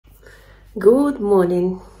Good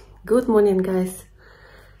morning guys.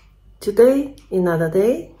 Today another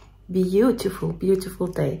day, beautiful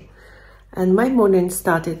day, and my morning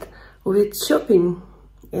started with shopping,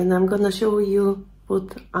 and I'm gonna show you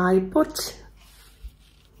what I bought.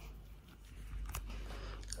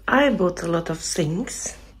 I bought a lot of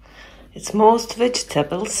things. It's most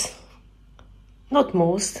vegetables, not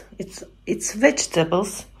most, it's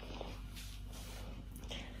vegetables.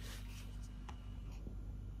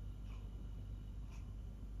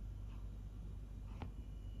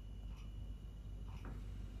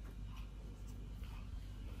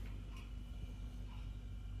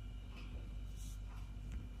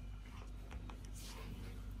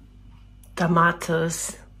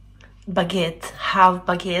 Tomatoes, baguette, half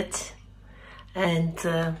baguette, and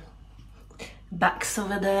bags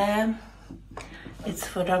over there. It's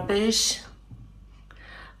for rubbish.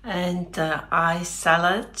 And ice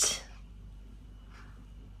salad,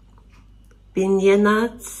 piña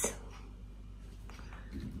nuts,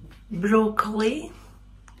 broccoli,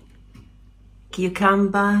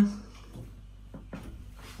 cucumber,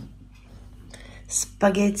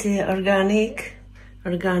 spaghetti organic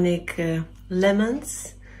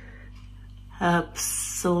lemons, herbs,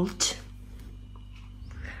 salt,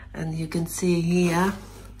 and you can see here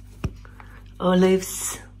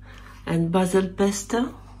olives and basil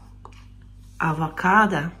pesto,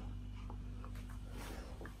 avocado,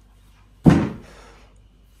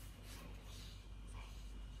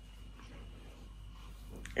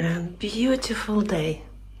 and beautiful day.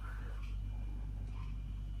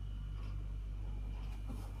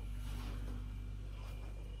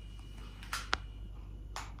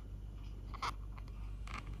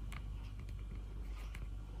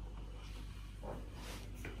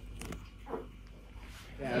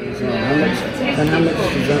 And how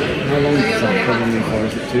long does that cover me for?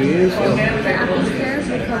 Is it 2 years? Or? The Apple Cares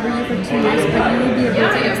will cover you for 2 years, but you will be able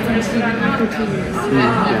to extend it even after 2 years.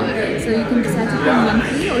 So you can decide to pay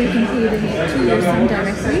monthly, or you can pay the 2 years sum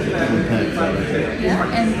directly. Okay.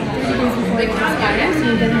 Yeah, and 3 days before it expires,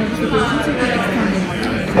 you'll get a notification to extend it.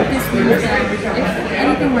 This means that if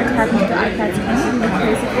anything were to happen to the iPad screen, we will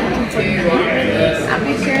replace it for $249.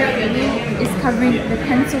 Apple Care is covering the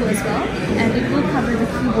pencil as well, and it will cover the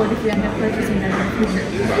keyboard if you end up purchasing that in the future.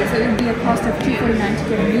 So it will be a cost of $249 to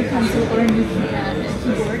get a new pencil or a new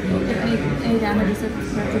keyboard if any damages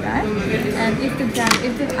occur to that. And if the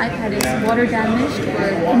iPad is water damaged or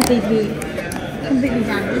completely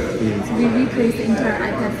damaged, so we replace the entire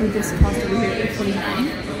iPad for this cost over here,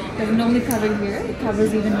 $849. It doesn't only cover here, it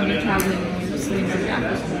covers even when you're traveling and you're sitting on the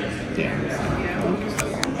back.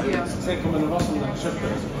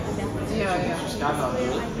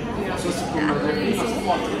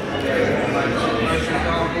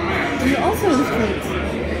 You also illustrate?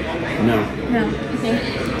 No. No, okay.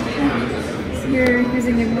 So you're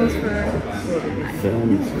using your nose for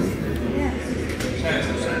Films. Yeah.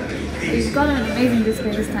 So you've got an amazing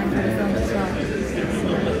display this time for the film as well.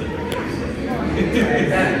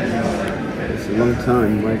 It's a long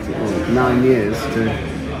time waiting. 9 years to.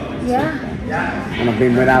 Yeah. And I've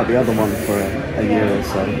been without the other one for a year or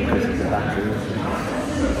so because of the battery.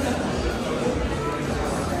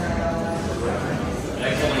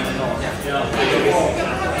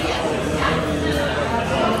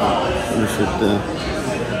 We should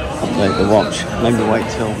update the watch. Maybe wait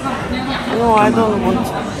till. No, I don't want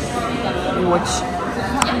to watch.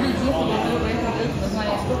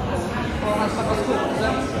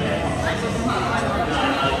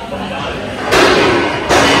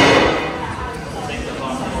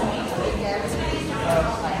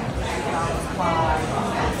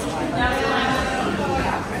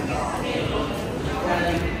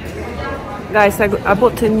 Guys, I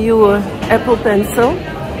bought a new Apple Pencil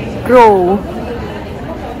Pro,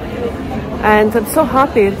 and I'm so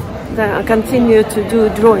happy that I continue to do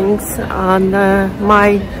drawings on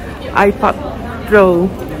my iPad Pro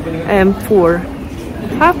M4.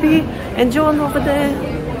 Happy. And John over there,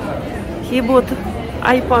 he bought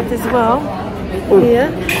iPad as well.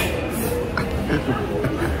 Here.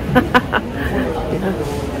 Yeah.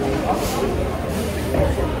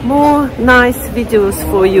 More nice videos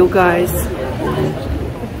for you guys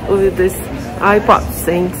with this iPad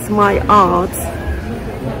things, my art.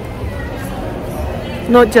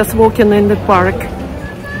 Not just walking in the park,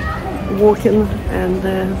 walking and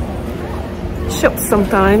shop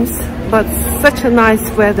sometimes, but such a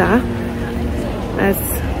nice weather.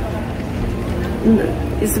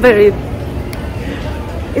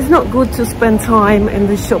 It's not good to spend time in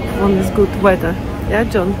the shop when it's good weather. Yeah,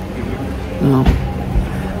 John? No.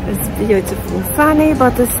 It's beautiful. Sunny,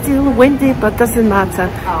 but it's still windy, but doesn't matter.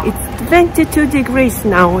 It's 22 degrees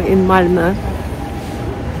now in Malmö.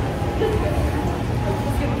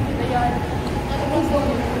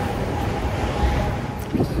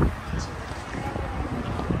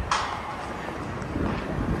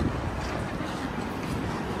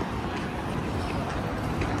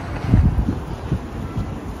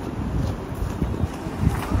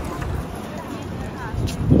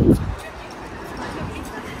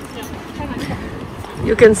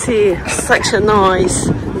 You can see such a nice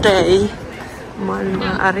day.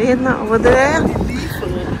 Malmö Arena over there.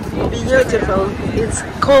 Beautiful. It's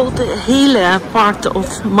called Hille part of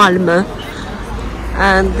Malmö.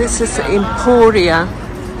 And this is Emporia.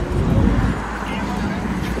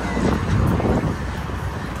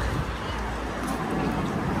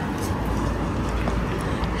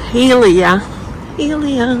 Helia.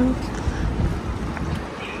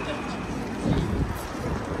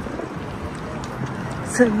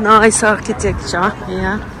 It's a nice architecture,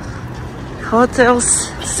 yeah.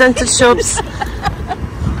 Hotels, center shops,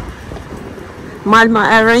 Malmö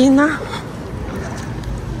Arena.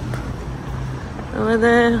 Over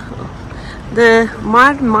there, the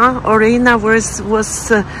Malmö Arena was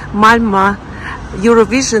Malmö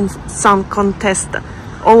Eurovision Song Contest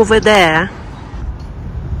over there.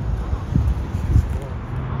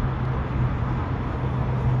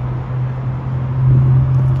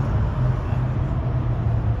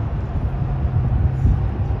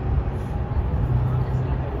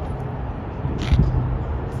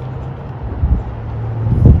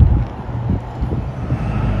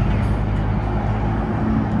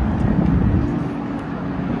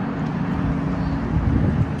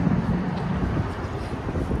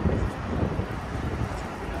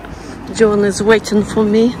 John is waiting for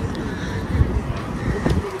me.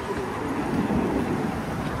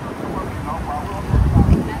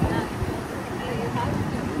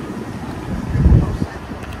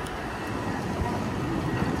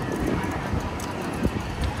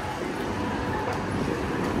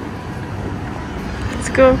 Let's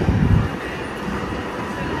go.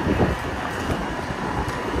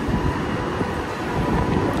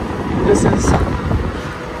 This is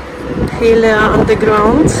Hille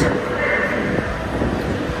Underground.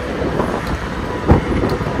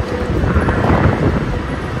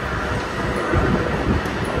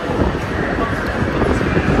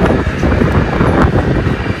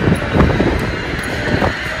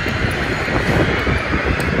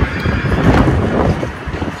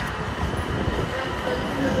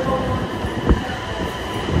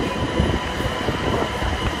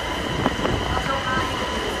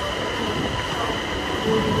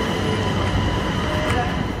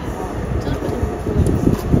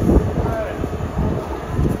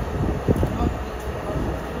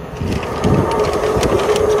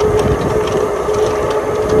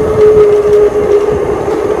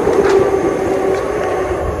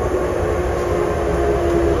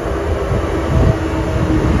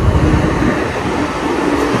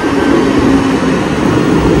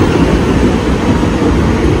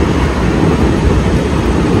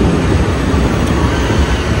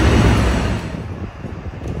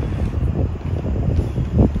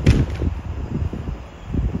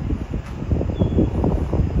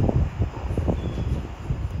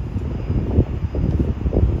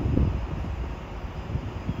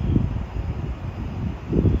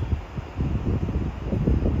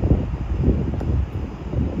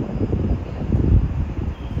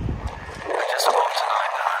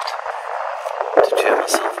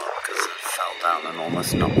 And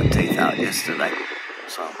almost knocked my teeth out yesterday,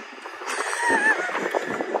 so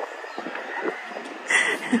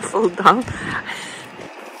Fall down.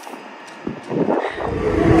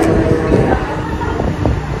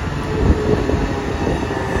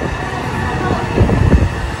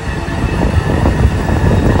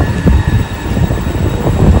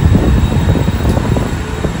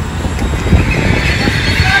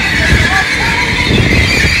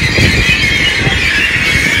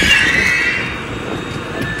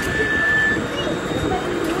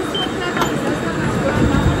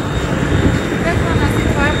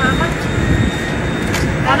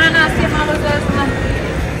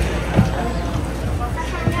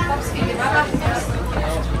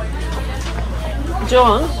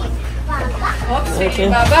 John? Okay.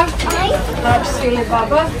 Baba. Silly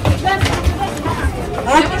Baba.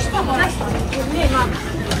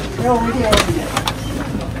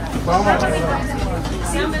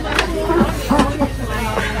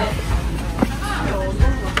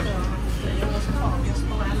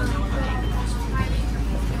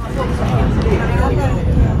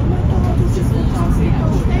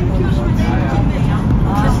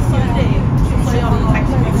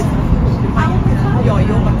 Jag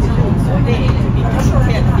jobbar till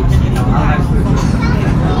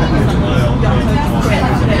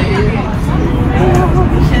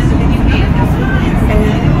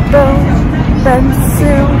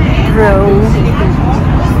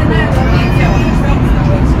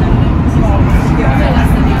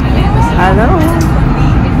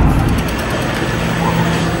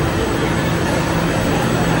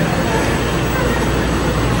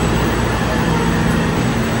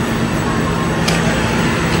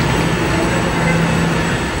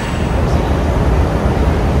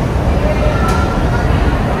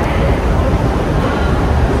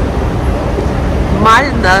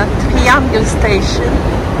Borg station.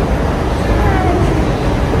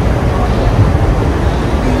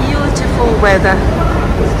 Beautiful weather.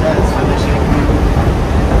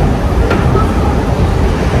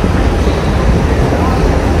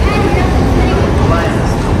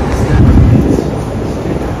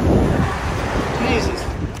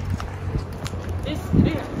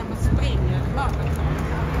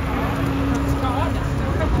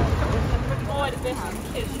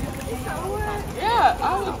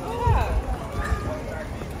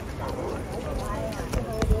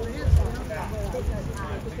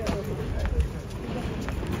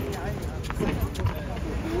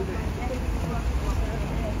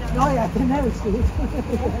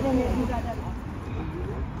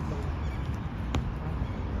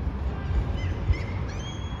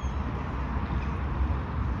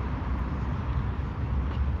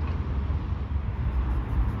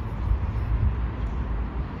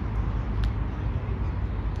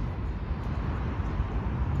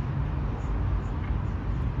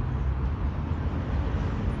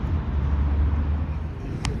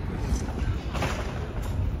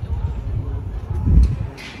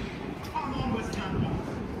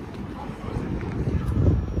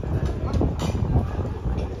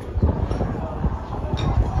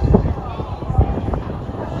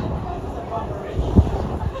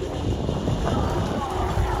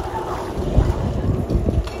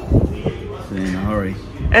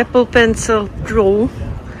 Apple Pencil Pro.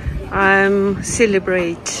 I'm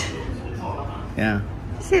celebrate. Yeah.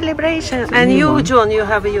 Celebration. And you, one. John, you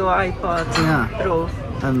have your iPod Pro.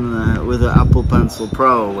 And with the Apple Pencil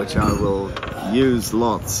Pro, which I will use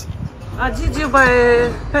lots. Did you buy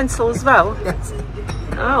a pencil as well? Yes.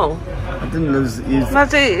 Oh. I didn't use.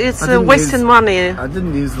 But it's wasting money. I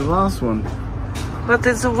didn't use the last one. But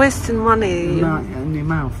it's wasting money. In your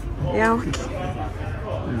mouth. Yeah.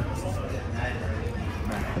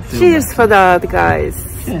 Cheers for that, guys.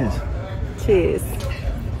 Cheers. Cheers.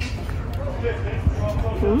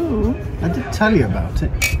 I did tell you about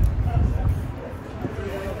it.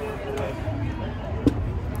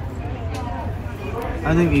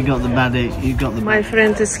 I think you got the bad. You got the. My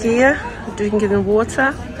friend is here drinking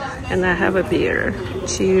water, and I have a beer.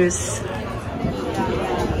 Cheers.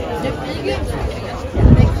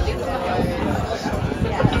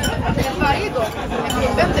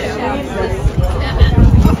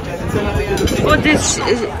 What did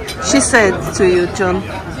she said to you, John?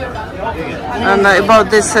 And about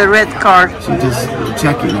this red car? She's just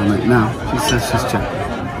checking on it now. She says she's checking.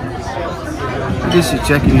 I guess she's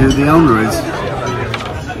checking who the owner is.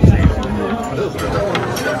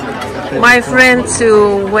 My friend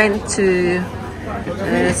who went to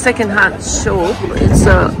a second-hand shop. It's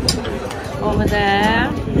over there.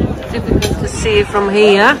 Difficult to see from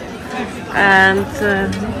here. And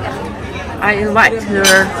I invite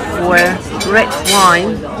her for red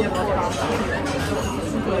wine.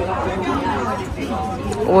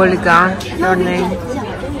 Olga, her name.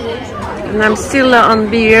 And I'm still on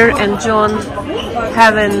beer, and John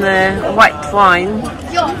having white wine.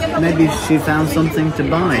 Maybe she found something to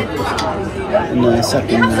buy in the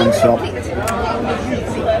second-hand shop.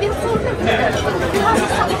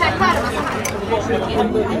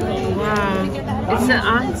 Wow, it's an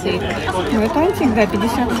antique. Ну, это антик, да,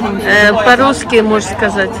 50 фунтов. По-русски можешь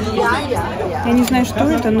сказать. Я не знаю, что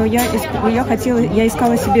это, но я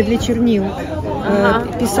искала себе для чернил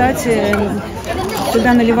писать.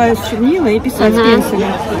 Сюда наливаю чернила и писать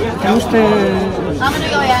пенсилем, потому что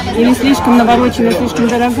или слишком навороченная, слишком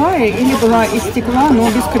дорогая, или была из стекла, но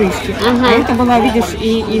без крышки. А это была, видишь,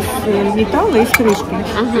 и из металла, и с крышкой.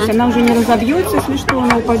 То есть она уже не разобьется, если что,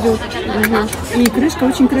 она упадет. И крышка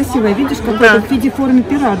очень красивая, видишь, какой-то в виде формы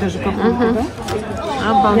пера даже какого-то, да?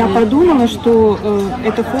 Я подумала, что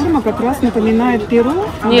эта форма как раз напоминает перо.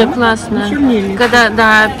 Нет, да? Классно.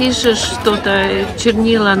 Когда пишешь что-то,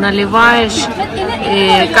 чернила наливаешь,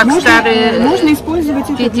 и как старые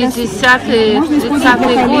 50-е,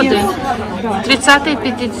 30-е годы. 30-е,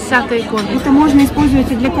 50-е годы. Это можно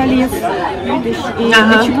использовать и для колец, видишь, и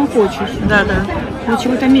для чего хочешь. Да. Для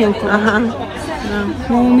чего-то мелкого.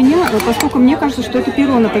 Но у меня, поскольку мне кажется, что это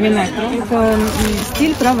перо напоминает, это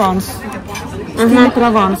стиль Прованс. Стиль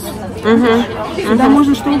Прованс. Сюда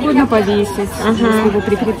можно что угодно повесить, если его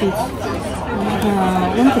прикрепить.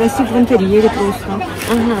 Он красив в интерьере просто.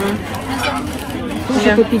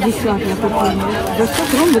 это 50 я купила. За 100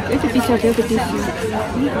 крон вот это 50, это 50.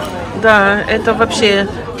 Да, это вообще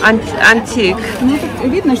антик. Ну,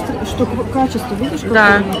 тут видно, что качество, видишь,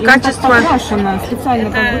 да, какое? качество. Покрашено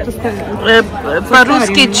специально, как будто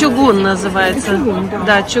по-русски чугун называется. Чугун, да.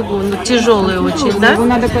 Да, чугун. Тяжелый очень, да? Его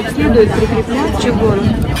надо как следует прикреплять. Чугун.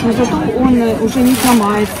 Но зато он уже не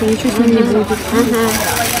сломается, ничего с ним не будет.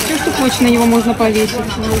 Все, что хочешь, на него можно повесить.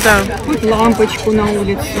 Да. Хоть лампочку на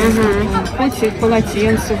улице, хоть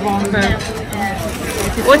полотенце в ванну. Да.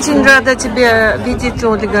 Очень рада тебя видеть,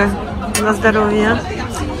 Ольга. На здоровье.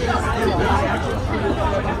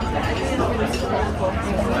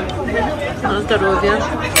 На здоровье.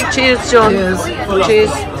 Cheers, John.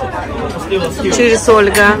 Cheers. Cheers,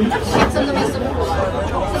 Ольга.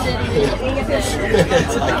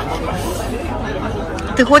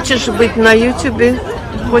 Ты хочешь быть на YouTube?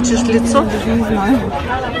 Хочешь лицо? Даже не знаю.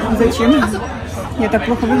 Зачем? Я так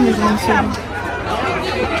плохо выгляжу на все.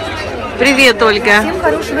 Привет, Ольга. Всем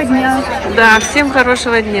хорошего дня. Да, всем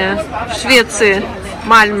хорошего дня. В Швеции,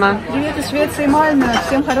 Мальмö. Привет из Швеции, Мальмö.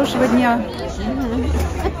 Всем хорошего дня.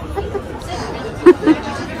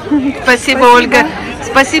 Спасибо, Ольга.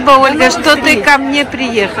 Спасибо, Ольга, что ты ко мне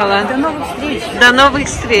приехала. До новых встреч. До новых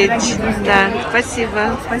встреч. Да,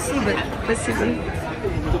 спасибо. Спасибо. Спасибо.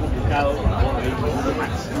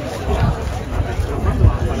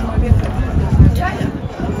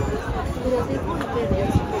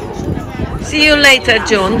 See you later,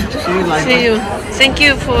 John. See you later. See you. Thank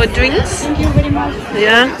you for drinks. Thank you very much.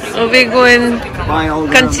 Yeah, we're going Bye,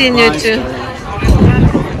 Olga. continue Bye, to.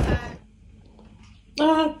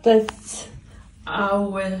 Stella. That's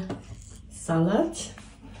our salad,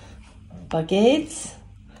 baguettes.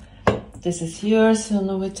 This is yours, so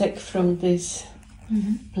now we take from this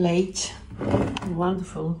plate.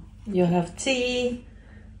 Wonderful. You have tea,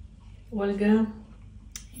 Olga,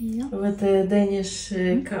 with the Danish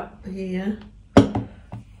cup here.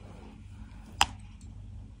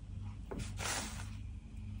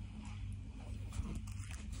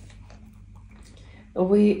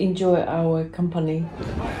 We enjoy our company.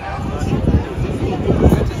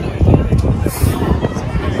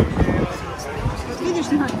 Видишь,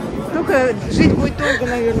 только жить будет долго,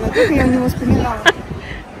 наверное. Только я не вспоминала.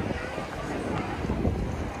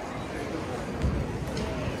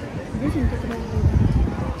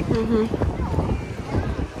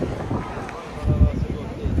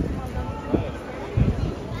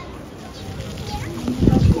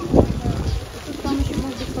 Там еще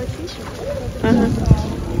может быть потише.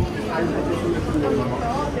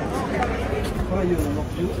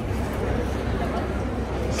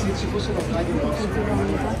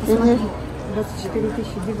 Смотри, 24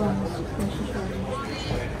 тысячи диванов.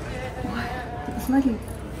 Посмотри,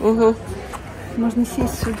 можно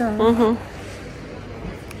сесть сюда.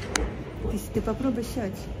 Если ты попробуй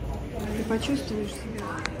сядь, ты почувствуешь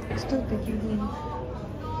себя. Стоит таких денег.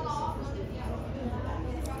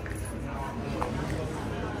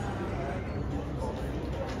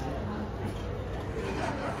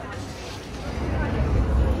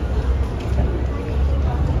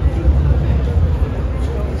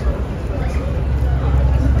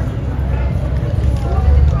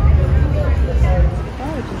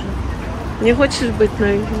 Не хочешь быть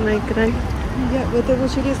на экране? Это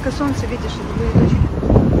очень резко солнце, видишь, это будет очень...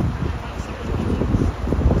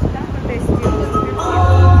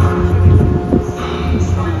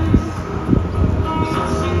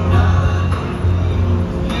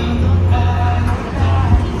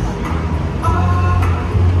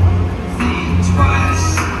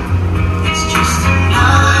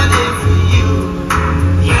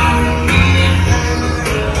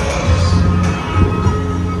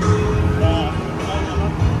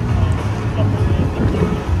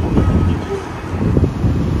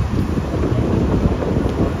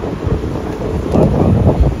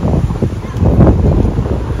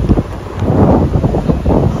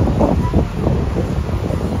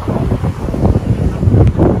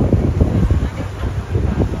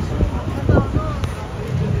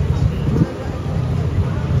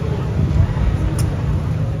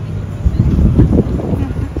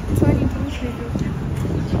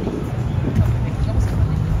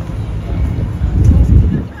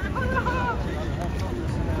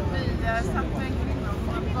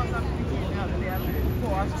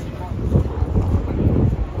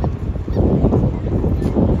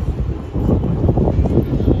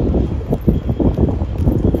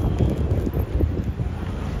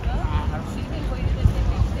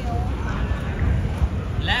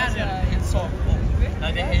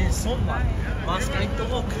 När det är sommar, man ska inte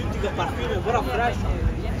ha krutiga parfymer, bara fräscha.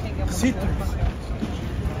 Citrus.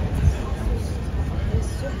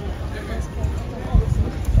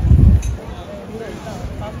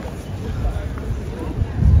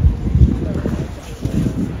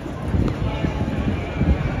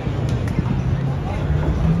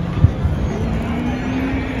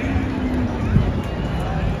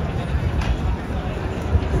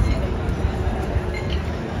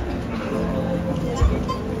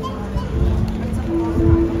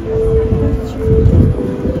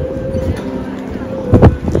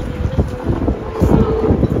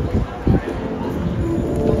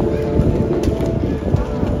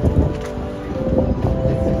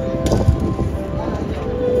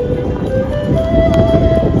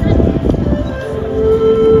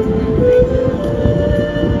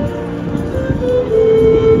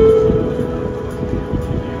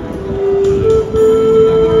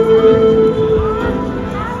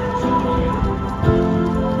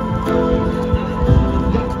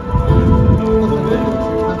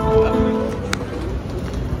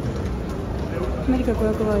 Смотри, какой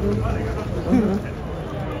аквариум.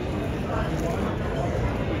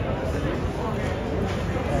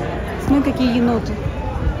 Смотри, какие еноты.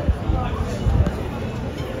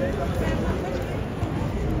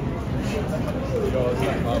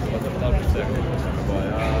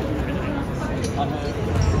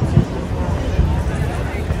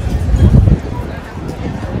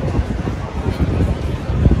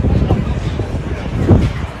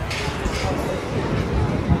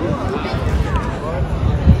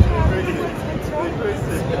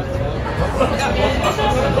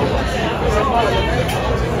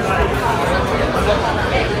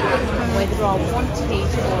 Whether I want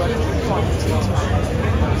it or I didn't want it,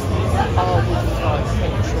 I wouldn't like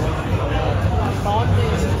petrol. If I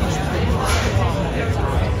lose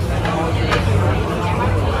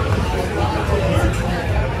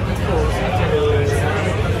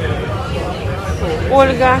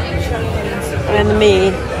Olga and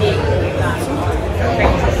me.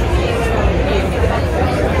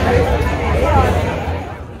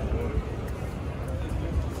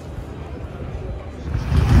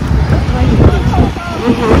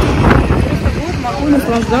 Могу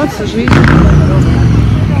наслаждаться жизнью.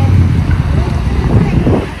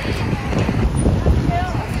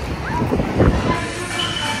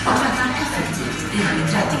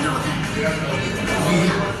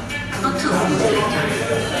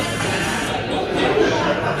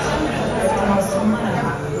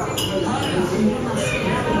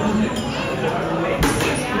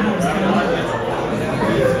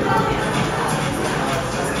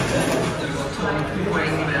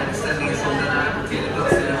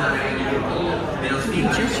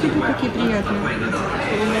 Чуть-чуть какие приятные.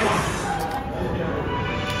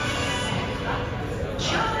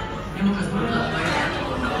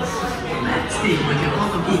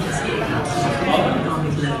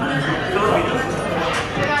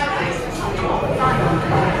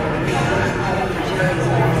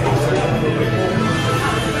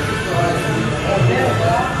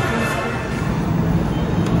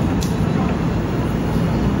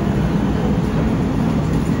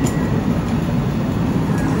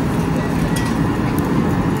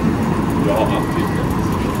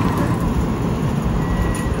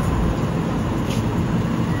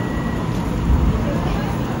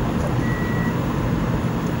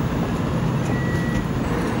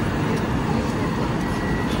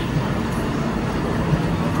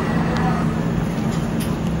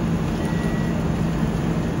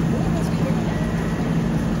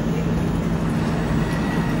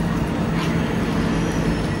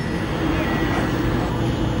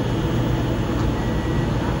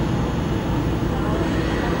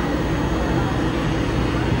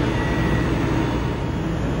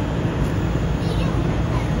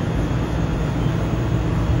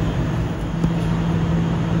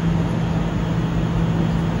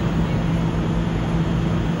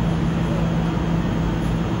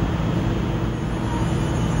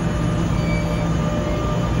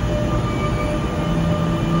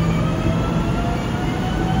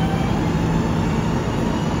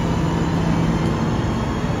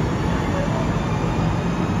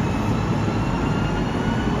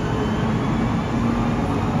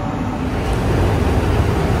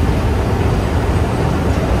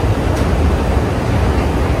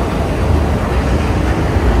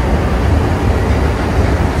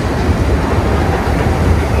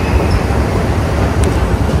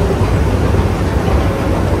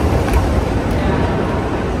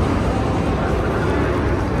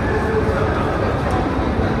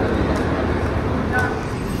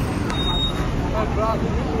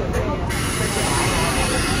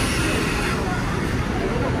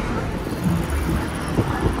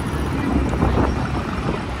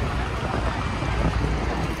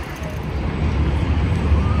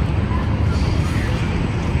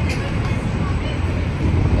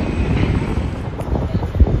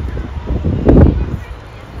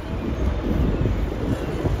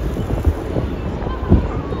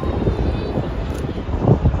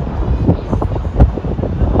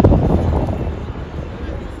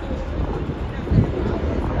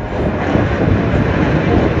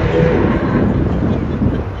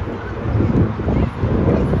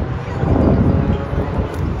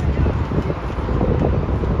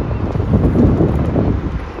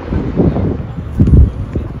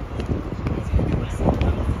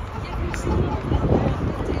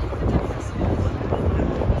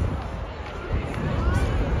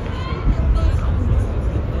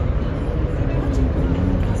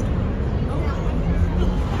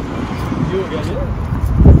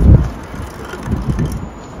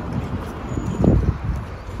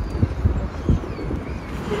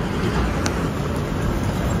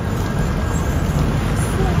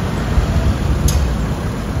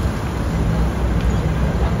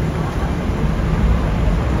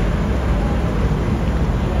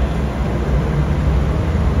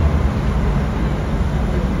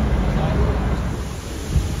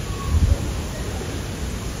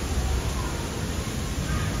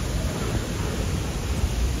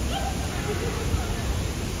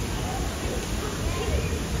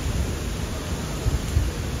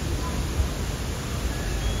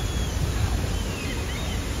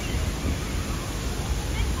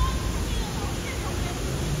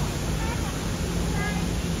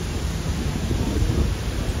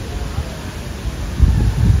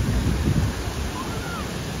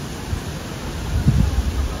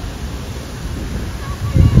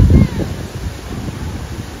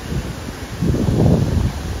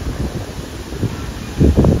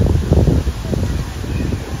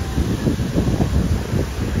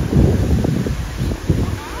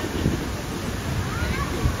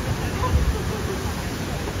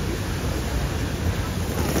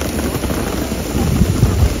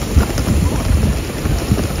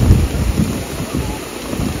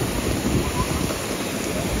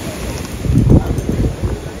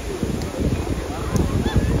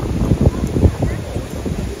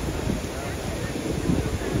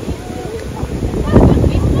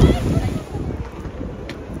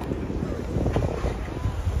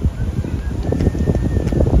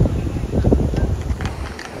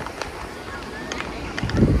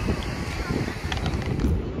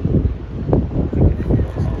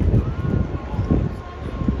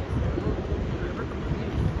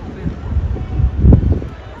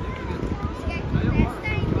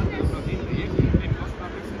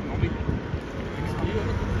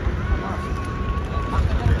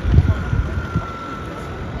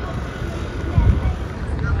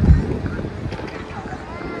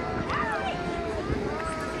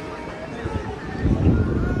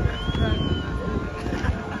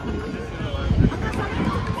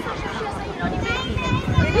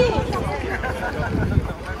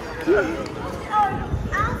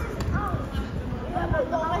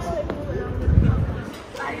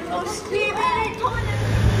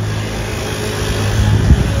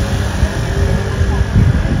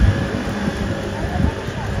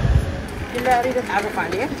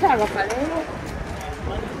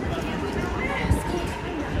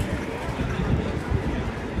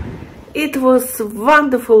 It was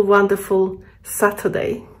wonderful, wonderful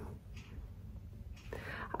Saturday.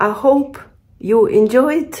 I hope you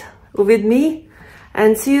enjoyed with me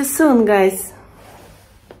and see you soon, guys.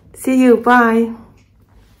 See you, bye.